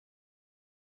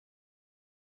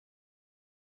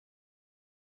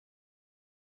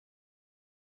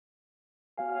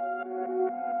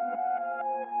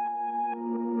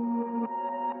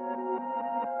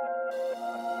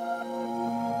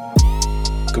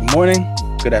Good morning,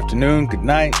 good afternoon, good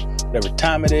night, whatever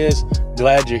time it is.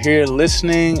 Glad you're here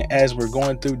listening as we're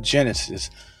going through Genesis.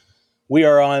 We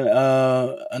are on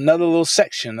another little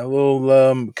section, a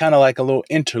little kind of like a little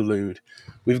interlude.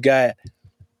 We've got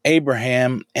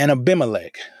Abraham and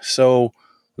Abimelech. So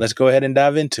let's go ahead and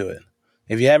dive into it.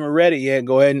 If you haven't read it yet,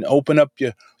 go ahead and open up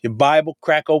your Bible,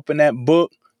 crack open that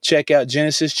book, check out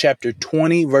Genesis chapter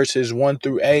 20, verses 1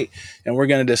 through 8, and we're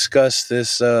going to discuss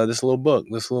this little book,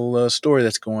 this little story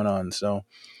that's going on. So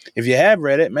if you have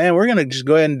read it, man, we're going to just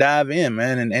go ahead and dive in,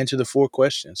 man, and answer the 4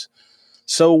 questions.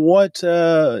 So what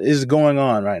is going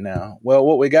on right now? Well,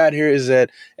 what we got here is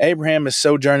that Abraham is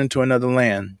sojourning to another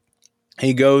land.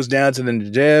 He goes down to the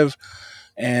Negev,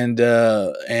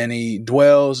 and he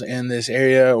dwells in this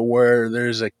area where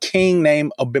there's a king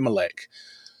named Abimelech.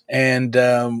 And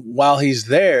while he's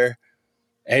there,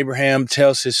 Abraham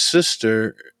tells his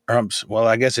sister, well,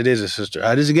 I guess it is his sister.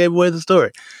 I just gave away the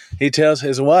story. He tells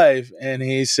his wife, and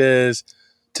he says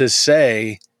to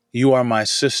say, "You are my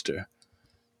sister."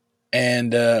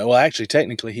 And, well, actually,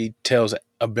 technically, he tells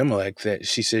Abimelech that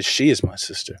she says she is my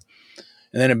sister.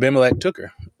 And then Abimelech took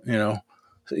her, you know.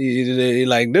 He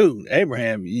like, dude,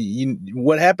 Abraham,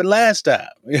 what happened last time?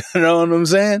 You know what I'm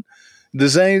saying? The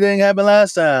same thing happened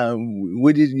last time.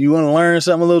 You want to learn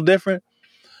something a little different?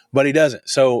 But he doesn't.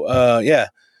 So, yeah,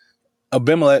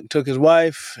 Abimelech took his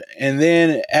wife. And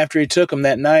then after he took him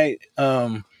that night,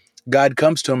 God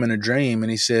comes to him in a dream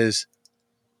and he says,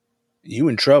 "You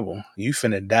in trouble. You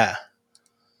finna die."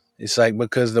 It's like,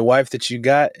 because the wife that you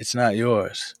got, it's not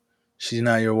yours. She's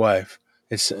not your wife.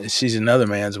 She's another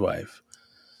man's wife.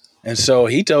 And so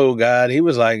he told God, he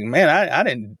was like, man, I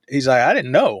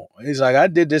didn't know. He's like, I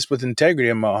did this with integrity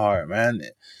in my heart, man.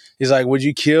 He's like, would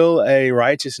you kill a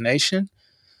righteous nation?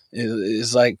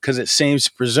 It's like, because it seems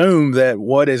to presume that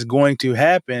what is going to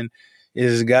happen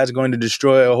is God's going to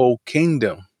destroy a whole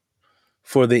kingdom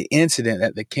for the incident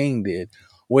that the king did,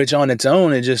 which on its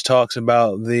own, it just talks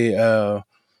about the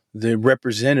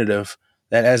representative,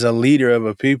 that as a leader of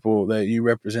a people, that you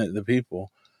represent the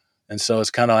people. And so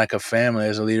it's kind of like a family.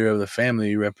 As a leader of the family,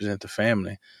 you represent the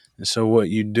family. And so what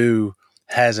you do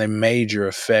has a major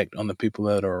effect on the people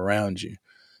that are around you.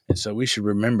 And so we should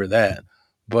remember that.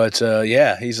 But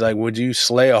yeah, he's like, would you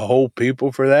slay a whole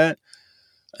people for that?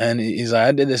 And he's like,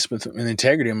 I did this with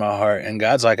integrity in my heart. And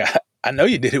God's like, I know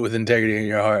you did it with integrity in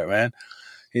your heart, man.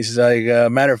 He's like,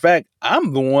 matter of fact,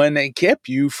 I'm the one that kept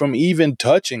you from even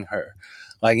touching her.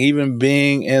 Like, even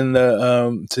being in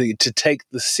the to take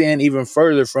the sin even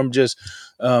further from just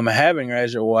having her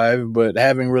as your wife, but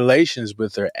having relations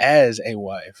with her as a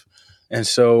wife. And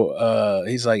so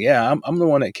he's like, yeah, I'm the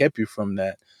one that kept you from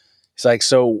that. It's like,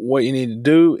 so what you need to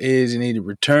do is you need to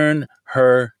return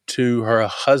her to her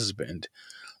husband.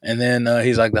 And then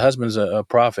he's like, the husband's a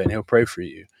prophet, and he'll pray for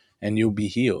you, and you'll be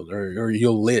healed, or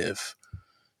you'll live.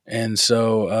 And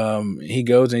so he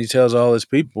goes and he tells all his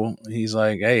people, he's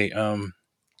like, hey,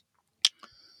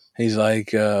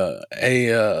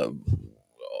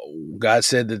 God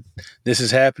said that this is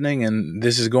happening and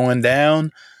this is going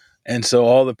down. And so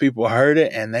all the people heard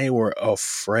it and they were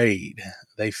afraid.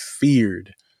 They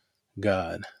feared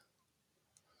God.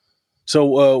 So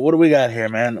what do we got here,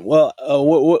 man? Well,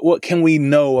 what can we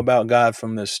know about God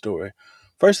from this story?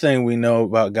 First thing we know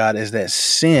about God is that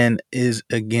sin is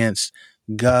against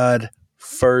God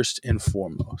first and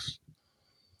foremost.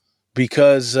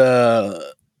 Because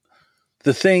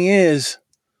the thing is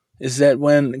that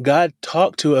when God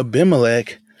talked to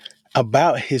Abimelech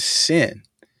about his sin,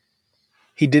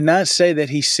 he did not say that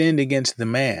he sinned against the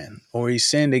man or he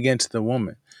sinned against the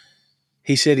woman.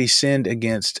 He said he sinned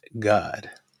against God.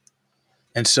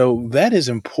 And so that is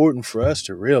important for us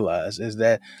to realize, is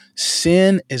that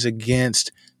sin is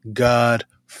against God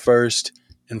first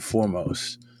and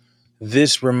foremost.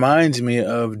 This reminds me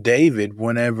of David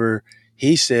whenever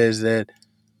he says that,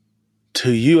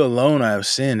 to you alone I have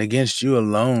sinned, against you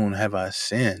alone have I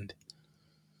sinned.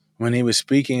 When he was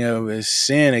speaking of his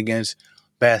sin against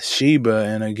Bathsheba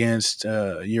and against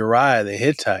Uriah the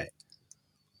Hittite,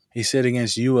 he said,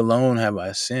 against you alone have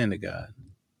I sinned to God.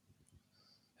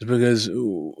 It's because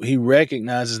he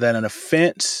recognizes that an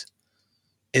offense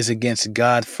is against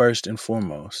God first and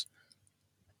foremost.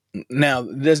 Now,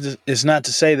 this is not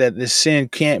to say that this sin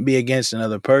can't be against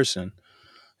another person.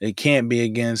 It can't be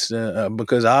against,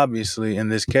 because obviously in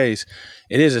this case,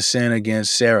 it is a sin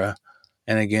against Sarah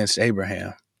and against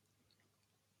Abraham.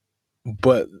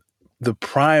 But the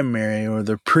primary or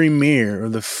the premier or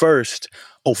the first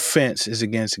offense is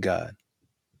against God.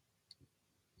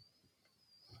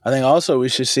 I think also we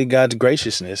should see God's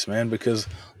graciousness, man, because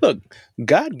look,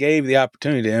 God gave the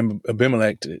opportunity to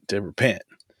Abimelech to repent.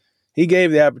 He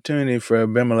gave the opportunity for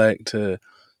Abimelech to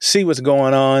see what's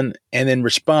going on and then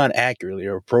respond accurately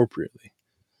or appropriately.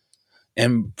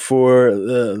 And for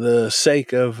the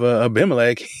sake of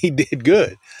Abimelech, he did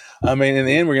good. I mean, in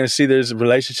the end, we're going to see there's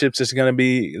relationships that's going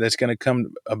to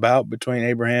come about between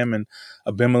Abraham and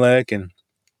Abimelech, and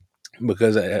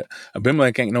because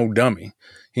Abimelech ain't no dummy,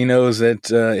 he knows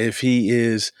that if he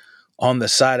is on the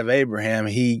side of Abraham,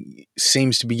 he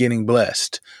seems to be getting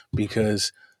blessed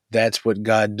because that's what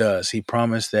God does. He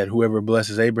promised that whoever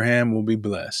blesses Abraham will be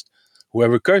blessed.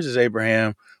 Whoever curses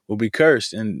Abraham will be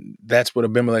cursed. And that's what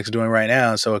Abimelech's doing right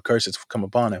now. And so a curse has come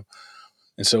upon him.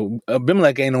 And so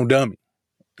Abimelech ain't no dummy.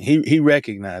 He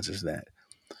recognizes that.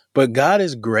 But God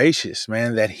is gracious,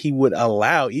 man, that he would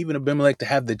allow even Abimelech to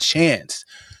have the chance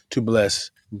to bless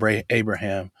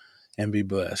Abraham and be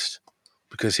blessed.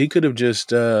 Because he could have just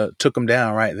took him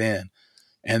down right then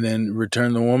and then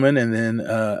returned the woman. And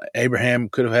then Abraham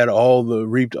could have had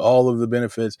reaped all of the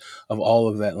benefits of all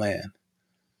of that land.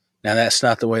 Now, that's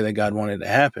not the way that God wanted it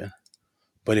to happen,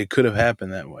 but it could have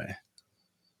happened that way.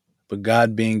 But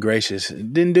God being gracious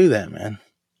didn't do that, man.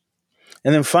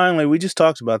 And then finally, we just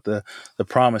talked about the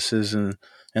promises and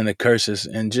the curses,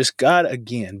 and just God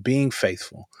again being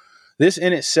faithful. This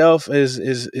in itself is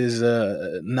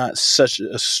not such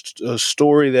a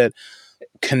story that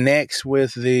connects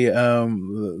with the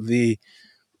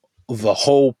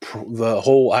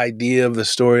whole idea of the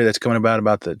story that's coming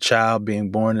about the child being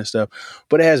born and stuff,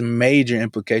 but it has major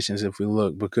implications if we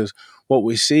look, because what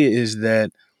we see is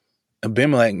that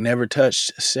Abimelech never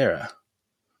touched Sarah.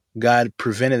 God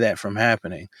prevented that from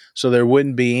happening, so there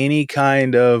wouldn't be any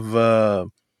kind of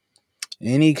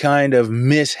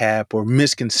mishap or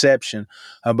misconception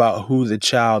about who the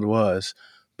child was,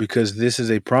 because this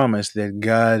is a promise that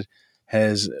God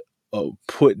has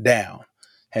put down,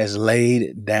 has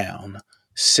laid down,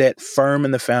 set firm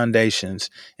in the foundations,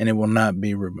 and it will not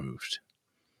be removed.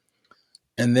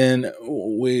 And then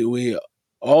we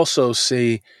also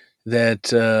see that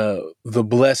the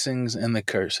blessings and the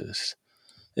curses.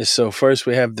 So first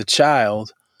we have the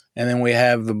child, and then we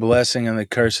have the blessing and the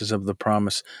curses of the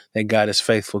promise that God is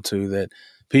faithful to, that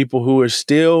people who are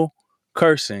still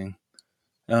cursing,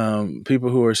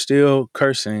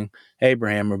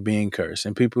 Abraham are being cursed,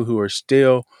 and people who are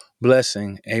still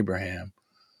blessing Abraham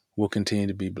will continue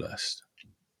to be blessed.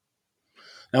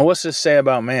 Now, what's this say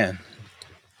about man?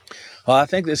 Well, I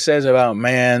think this says about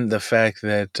man the fact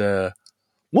that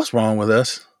what's wrong with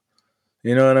us?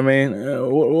 You know what I mean?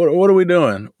 What are we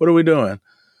doing? What are we doing?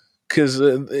 Because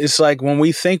it's like when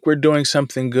we think we're doing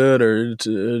something good or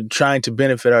trying to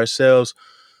benefit ourselves,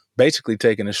 basically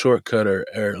taking a shortcut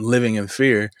or living in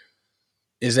fear,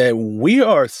 is that we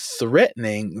are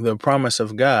threatening the promise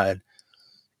of God.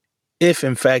 If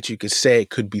in fact you could say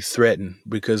it could be threatened,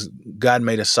 because God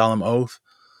made a solemn oath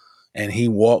and he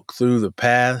walked through the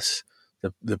paths,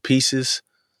 the pieces,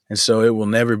 and so it will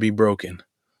never be broken.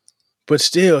 But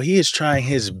still, he is trying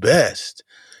his best.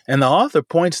 And the author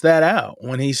points that out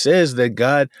when he says that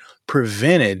God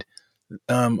prevented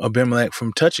Abimelech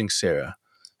from touching Sarah.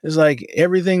 It's like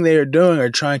everything they are doing are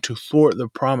trying to thwart the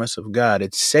promise of God.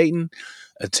 It's Satan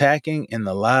attacking in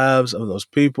the lives of those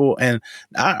people. And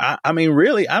I mean,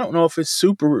 really, I don't know if it's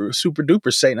super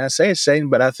duper Satan. I say it's Satan,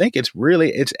 but I think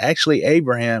it's actually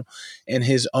Abraham in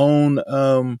his own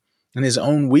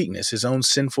weakness, his own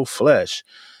sinful flesh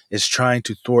is trying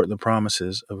to thwart the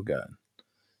promises of God.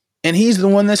 And he's the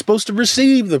one that's supposed to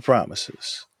receive the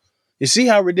promises. You see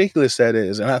how ridiculous that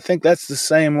is? And I think that's the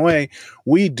same way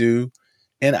we do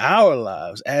in our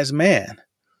lives as man,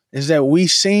 is that we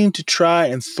seem to try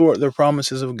and thwart the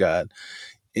promises of God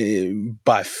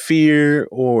by fear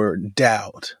or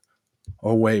doubt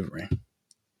or wavering.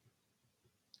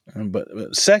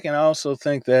 But second, I also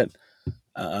think that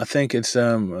I think it's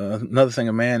another thing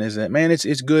of man is that, man,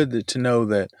 it's good to know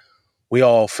that we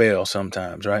all fail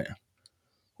sometimes, right?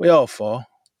 We all fall.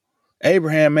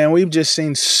 Abraham, man, we've just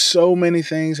seen so many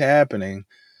things happening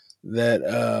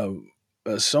and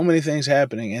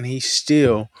he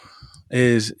still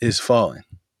is falling.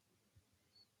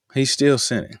 He's still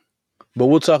sinning. But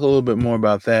we'll talk a little bit more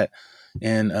about that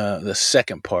in the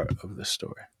second part of the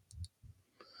story.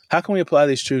 How can we apply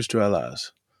these truths to our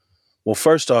lives? Well,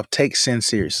 first off, take sin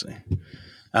seriously.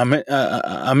 I meant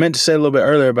to say a little bit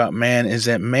earlier about man is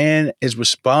that man is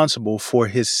responsible for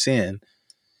his sin,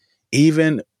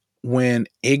 even when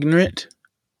ignorant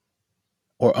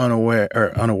or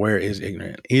unaware is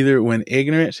ignorant, either when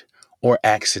ignorant or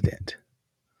accident.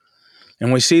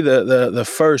 And we see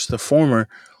the former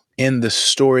in the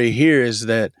story here is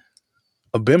that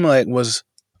Abimelech was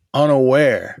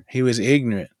unaware. He was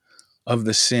ignorant of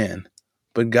the sin,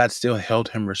 but God still held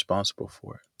him responsible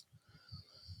for it.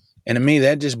 And to me,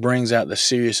 that just brings out the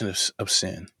seriousness of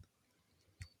sin.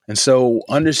 And so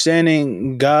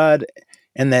understanding God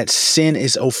and that sin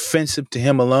is offensive to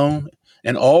him alone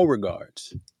in all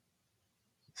regards,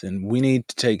 then we need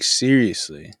to take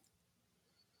seriously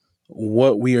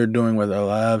what we are doing with our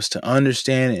lives to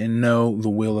understand and know the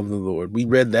will of the Lord. We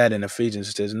read that in Ephesians.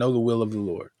 It says, know the will of the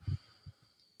Lord.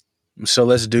 So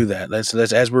let's do that. Let's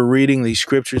as we're reading these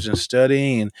scriptures and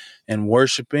studying and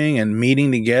worshiping and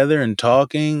meeting together and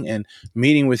talking and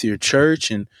meeting with your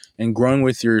church and growing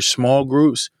with your small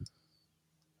groups,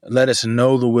 let us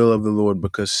know the will of the Lord,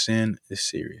 because sin is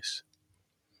serious.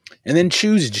 And then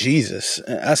choose Jesus.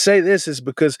 I say this is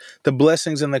because the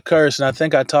blessings and the curse, and I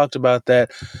think I talked about that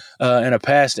in a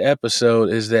past episode,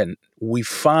 is that we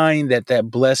find that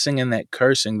blessing and that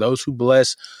cursing, those who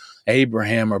bless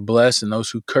Abraham are blessed and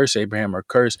those who curse Abraham are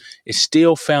cursed, is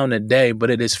still found today, but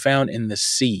it is found in the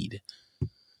seed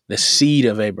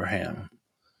of Abraham.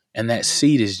 And that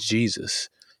seed is Jesus.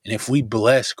 And if we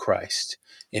bless Christ,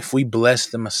 if we bless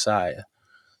the Messiah,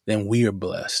 then we are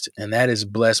blessed. And that is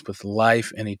blessed with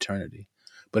life and eternity.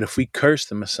 But if we curse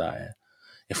the Messiah,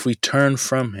 if we turn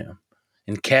from him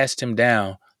and cast him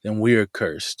down, then we are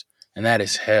cursed. And that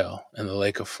is hell and the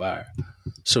lake of fire.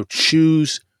 So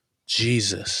choose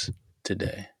Jesus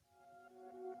today.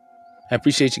 I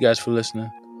appreciate you guys for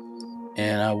listening,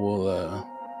 and I will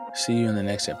see you in the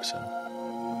next episode.